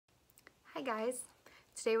Hi guys,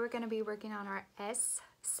 today we're going to be working on our S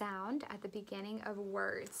sound at the beginning of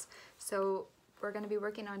words. So we're going to be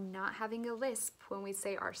working on not having a lisp when we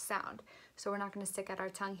say our sound. So we're not going to stick out our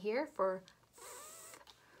tongue here for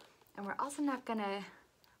and we're also not going to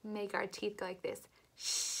make our teeth go like this,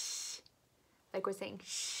 shh, like we're saying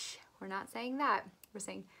shh. We're not saying that, we're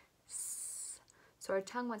saying s. So our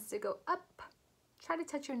tongue wants to go up. Try to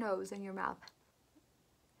touch your nose and your mouth.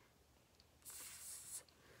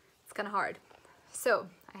 It's kind of hard. So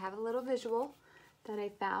I have a little visual that I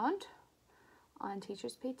found on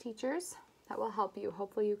Teachers Pay Teachers that will help you.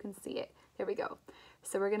 Hopefully you can see it. There we go.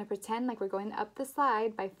 So we're going to pretend like we're going up the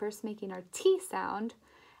slide by first making our T sound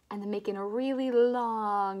and then making a really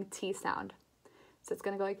long T sound. So it's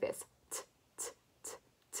going to go like this. T, t, t,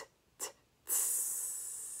 t, t,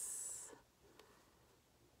 tss.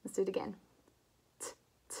 Let's do it again.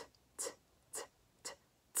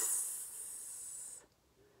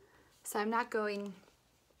 So I'm not going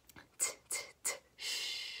t, t, t,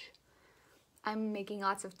 shh. I'm making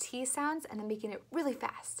lots of T sounds and I'm making it really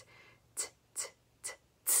fast. T, t, t,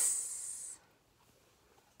 tss.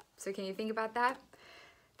 So can you think about that?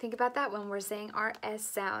 Think about that when we're saying our S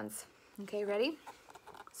sounds. Okay, ready?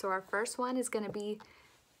 So our first one is going to be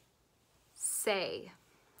say.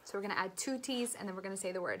 So we're going to add two T's and then we're going to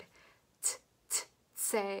say the word t, t,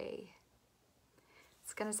 say.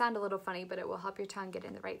 It's going to sound a little funny, but it will help your tongue get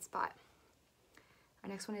in the right spot. Our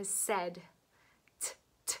next one is said. T,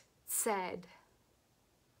 t, said.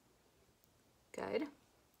 Good.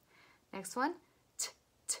 Next one, t,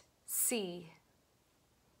 t, see.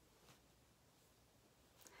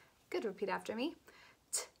 Good, repeat after me.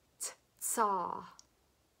 T, t, saw.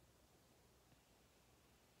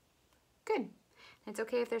 Good. And it's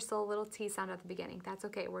okay if there's still a little T sound at the beginning. That's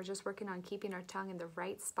okay. We're just working on keeping our tongue in the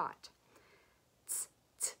right spot.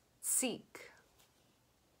 Seek.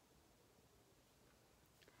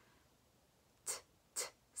 T, t,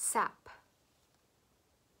 sap.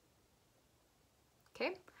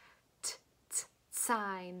 Okay. T, t,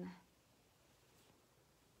 sign.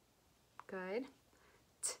 Good.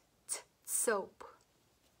 T, t, soap.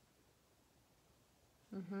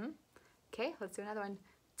 Okay, let's do another one.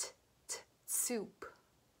 T, t, soup.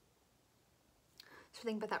 So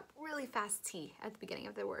think about that really fast T at the beginning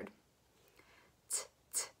of the word.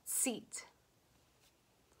 Seat.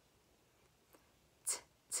 T,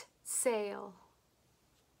 t, sail.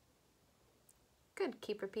 Good,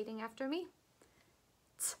 keep repeating after me.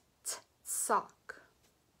 T, t, sock.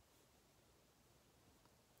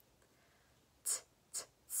 T, t,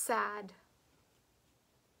 sad.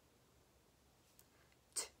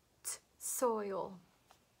 T, t, soil.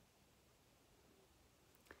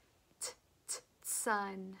 T, t,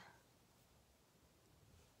 sun.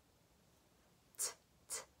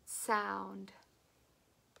 Sound.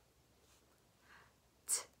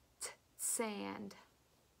 T, t, sand.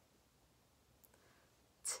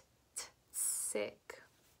 T, t, sick.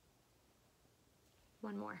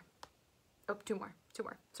 One more. Oh, two more,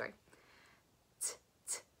 sorry. T,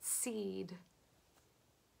 t, seed.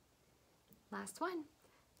 Last one.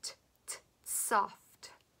 T, t,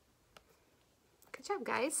 soft. Good job,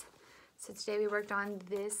 guys. So today we worked on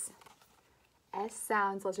this S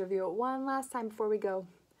sounds. Let's review it one last time before we go.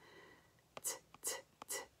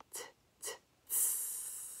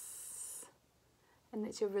 And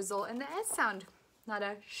it should result in the S sound, not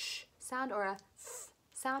a sh sound or a th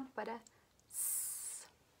sound, but a s.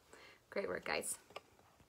 Great work, guys.